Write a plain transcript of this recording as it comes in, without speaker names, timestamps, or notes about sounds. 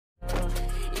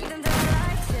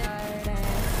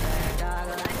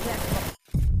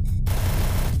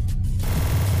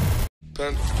I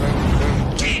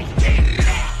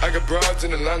got broads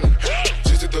in Atlanta,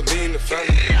 just to lean in the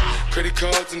family. Credit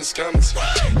cards in the scammers,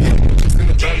 in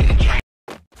the van.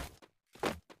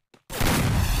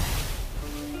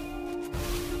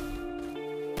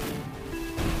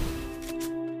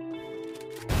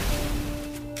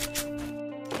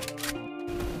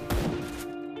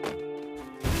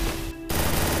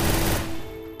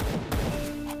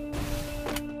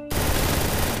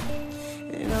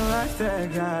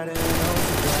 That got it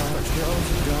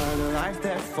goes apart, a life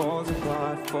that falls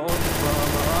apart, my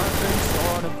heart's been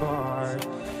torn apart,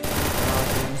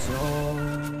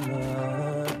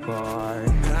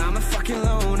 I'm a fucking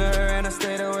loner and I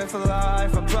stayed away for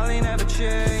life. I'll probably never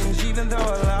change, even though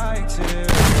I like to.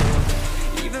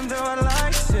 Even though I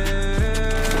like to,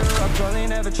 I'll probably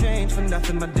never change for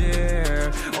nothing, my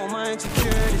dear. All my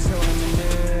insecurities holding me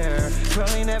there.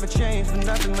 Probably never change for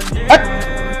nothing, my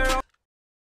dear.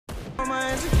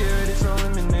 My insecurities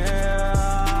holding me near.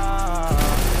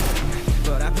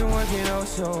 But I've been working oh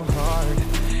so hard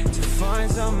to find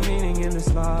some meaning in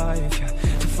this life,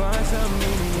 to find some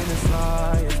meaning in this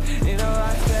life. In a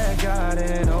life that got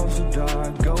it oh so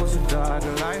dark, goes so dark.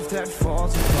 A life that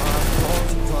falls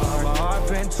apart. My heart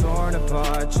been torn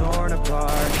apart.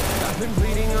 I've been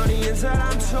bleeding on the inside,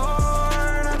 I'm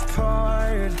torn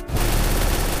apart.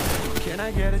 Can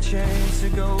I get a chance to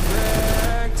go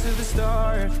back to the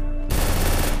start?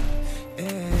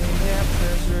 Yeah,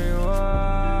 press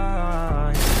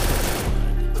rewind.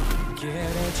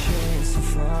 Get a chance to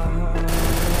find.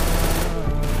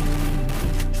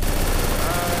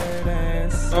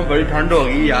 बड़ी ठंड हो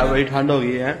गई यार, बड़ी ठंड हो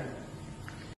गई है.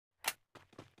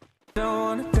 Don't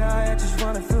wanna die, I just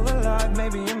wanna feel alive.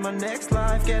 Maybe in my next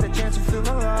life, get a chance to feel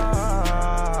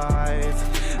alive.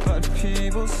 But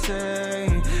people say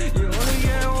you only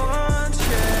get one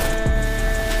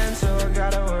chance, so I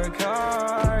gotta work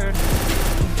hard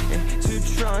to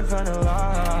try and find a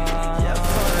light. Yeah,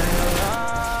 find a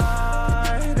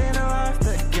light in a life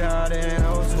that got it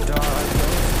oh so dark,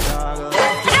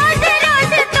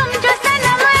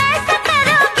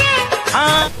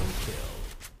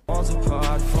 falls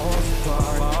apart.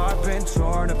 My heart been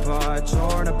torn apart.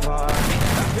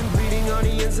 I've been bleeding on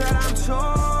the inside, I'm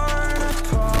torn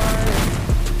apart.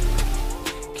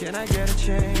 Can I get a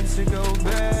chance to go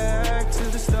back to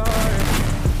the start?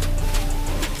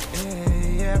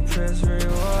 Yeah, press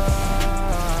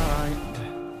rewind.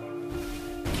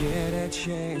 Get a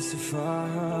chance to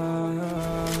find.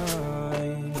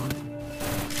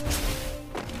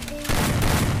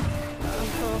 I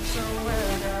hope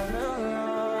somewhere down the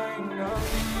line I'll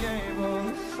be able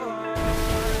to find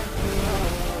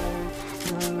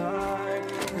the light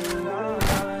in a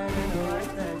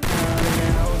life that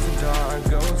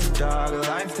goes so dark, a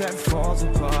life that falls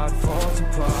apart.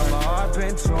 My heart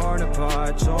been torn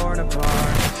apart.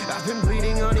 I've been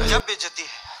bleeding on the inside,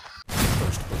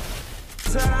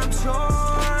 I'm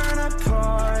torn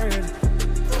apart.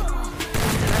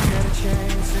 Can I get a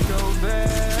chance to go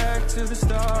back to the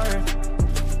start?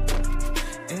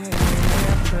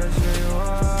 Yeah, press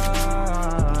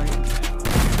rewind.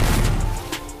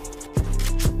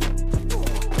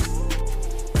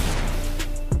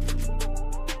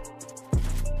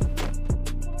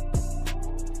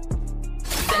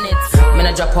 Men I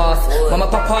drop off, mama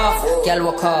pop off, girl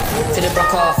walk off, till it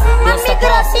broke off, don't stop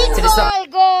off, till it's stop.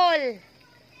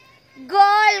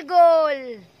 गोल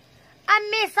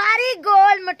अम्मी सारी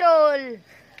गोल मटोल.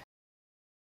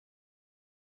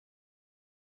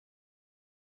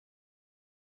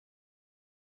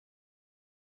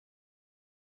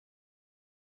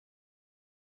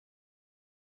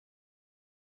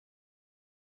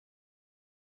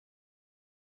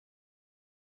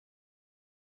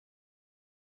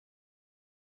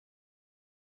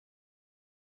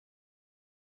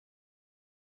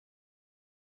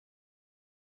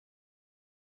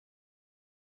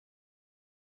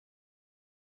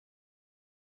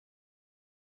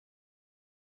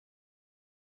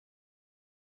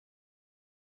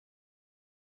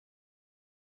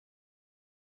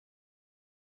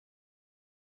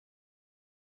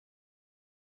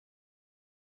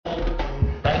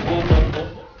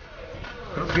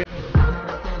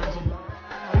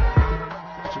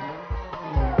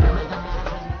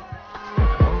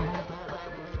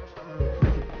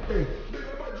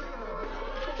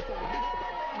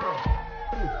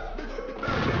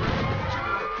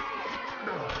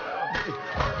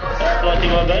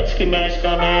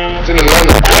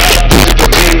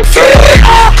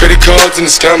 Credit cards in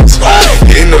the scammers,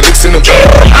 hitting no licks in the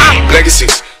van.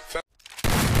 Legacies.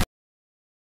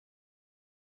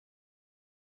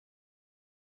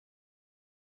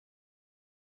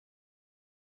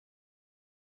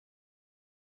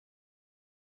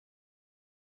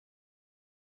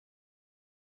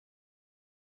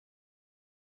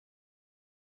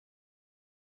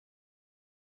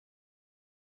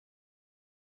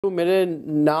 तू मेरे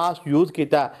नास use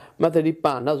किया मैं तेरी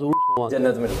भैन नाल जरूर सोवां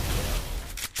जन्नत मिल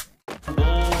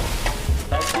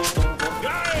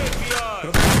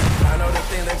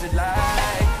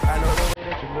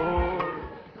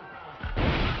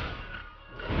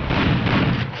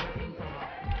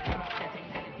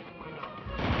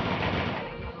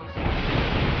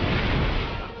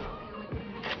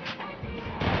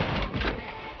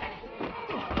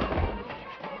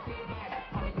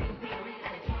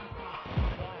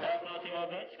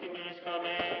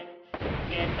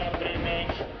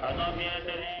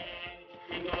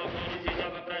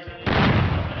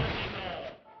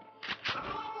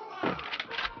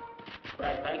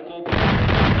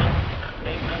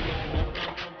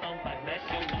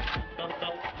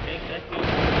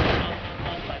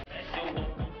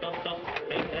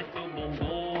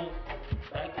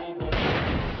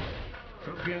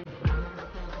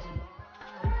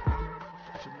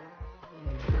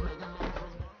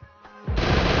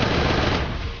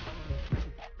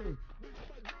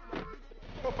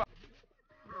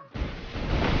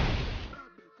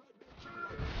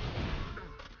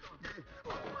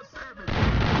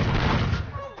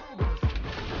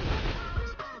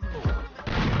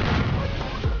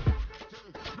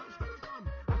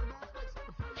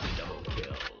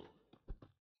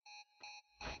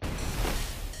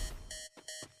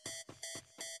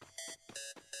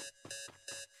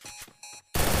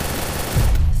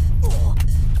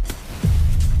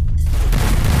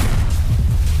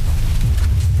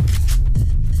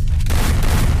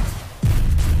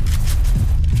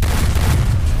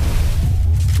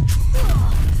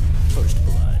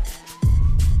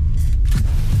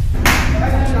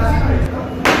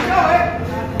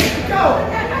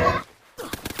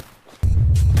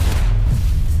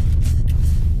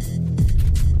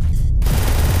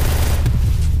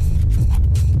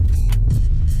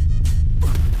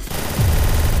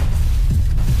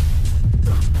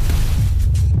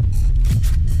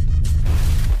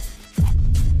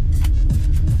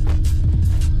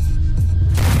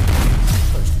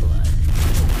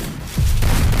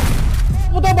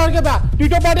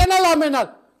टीटो पाटे ना ला मेरे नाल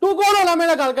तू कौन होला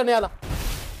मेरे गल करने वाला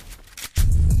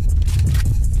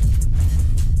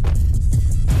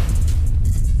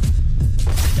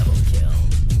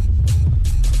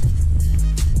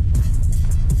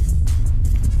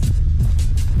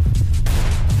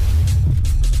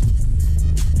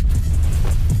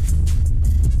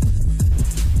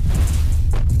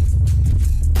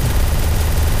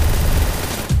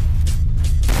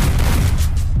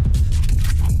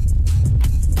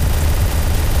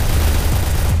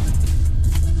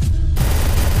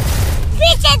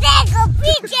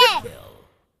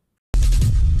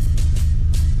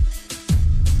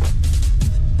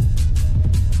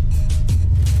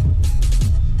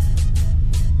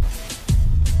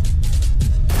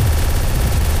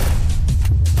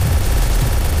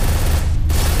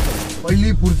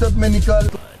पहली फुर्सत में निकल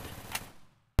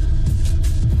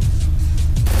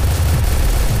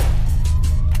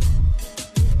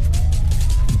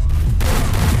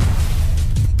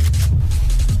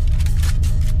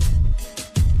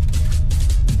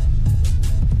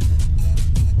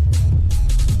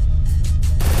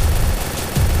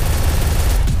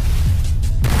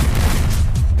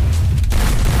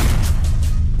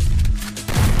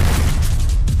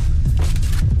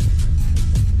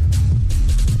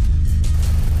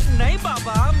नहीं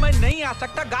बाबा मैं नहीं आ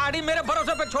सकता गाड़ी मेरे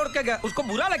भरोसे पे छोड़ के गया उसको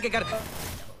बुरा लगेगा